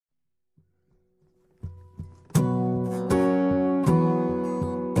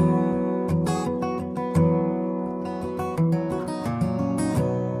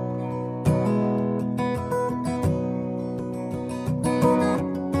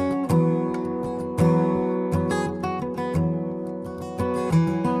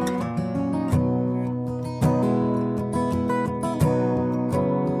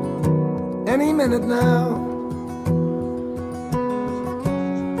minute now.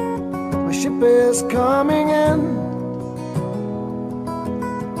 My ship is coming in.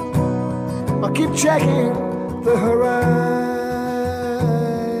 I'll keep checking the horizon,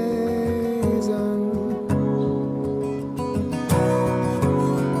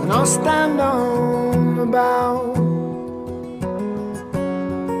 and I'll stand on the bow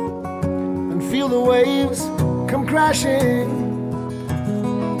and feel the waves come crashing,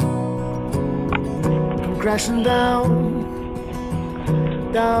 crashing down,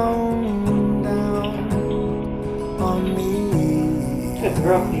 down, down on me. Good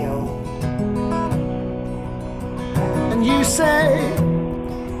girl, Cleo. And you say,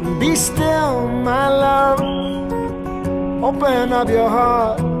 be still, my love. Open up your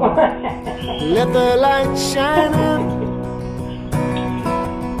heart. Let the light shine in.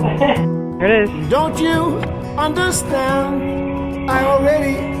 Here it is. Don't you understand? I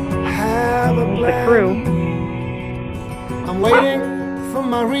already have a plan. The crew. I'm waiting for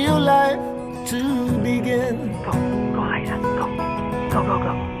my real life to begin. Go, go, Liza, go, go, go, go.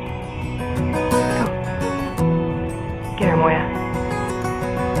 Go. Get her, Moya.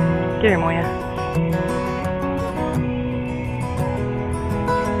 Get her, Moya.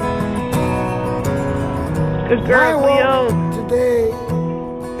 Good girl, Cleo. Today,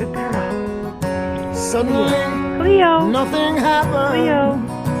 Good girl. suddenly, Cleo. nothing happened. Cleo.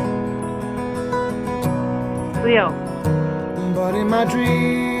 Cleo. But in my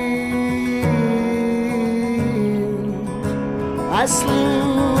dreams, I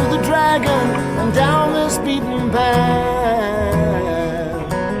slew the dragon and down this beaten path,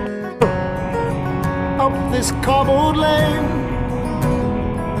 up this cobbled lane,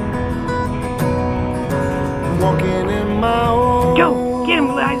 walking in my own. Go! Get him,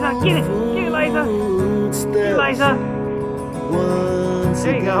 Liza! Get it! Get it, Liza! Get it, Liza!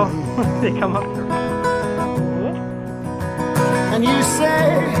 There you go. They come up there. And you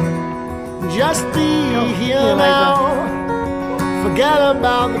say, just be here now. Forget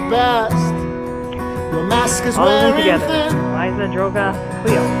about the past. Your mask is All of them wearing together. thin. Liza, Droga,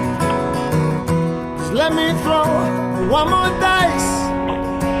 Cleo. Just let me throw one more dice.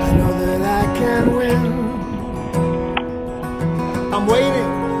 I know that I can win. I'm waiting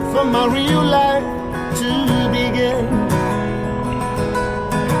for my real life to begin.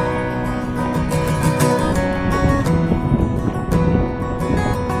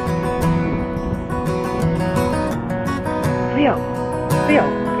 Cleo. Cleo.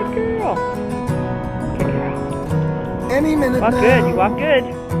 Good girl. Good girl. Any minute Walk now. good. You walk good.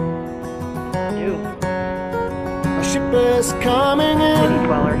 You. My ship is coming City in.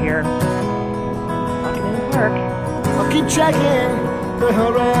 dweller here. Walking in the park. I'll keep checking the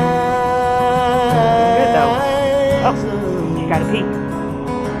Good though. Oh, horizon. you gotta pee.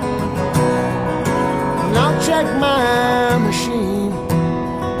 And I'll check my machine.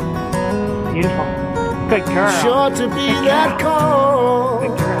 Beautiful. Good girl. Sure to be Good that girl. cold.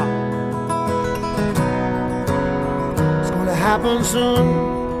 Good girl. It's gonna happen soon,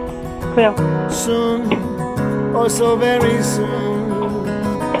 Cleo. soon, oh so very soon.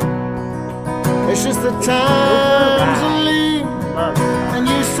 It's just the times are leave, Love. and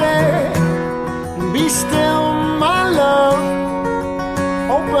you say, be still, my love.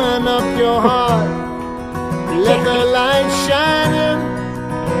 Open up your heart, let the light shine in.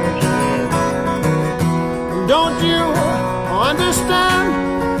 There she is. Don't you understand?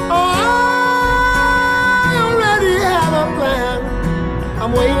 Oh, I already have a plan.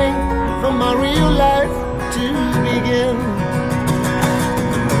 I'm waiting for my real life to begin.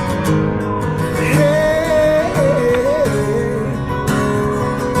 Hey,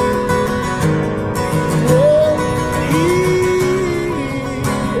 oh,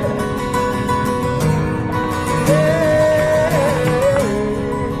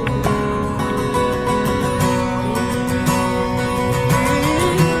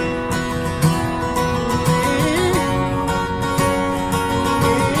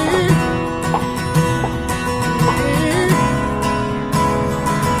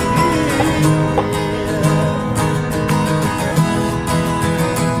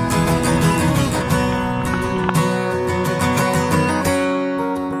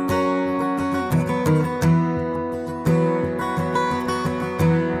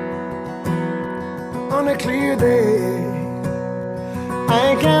 on a clear day,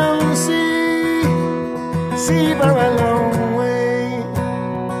 I can see for a long way.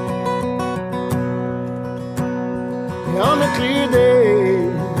 On a clear day,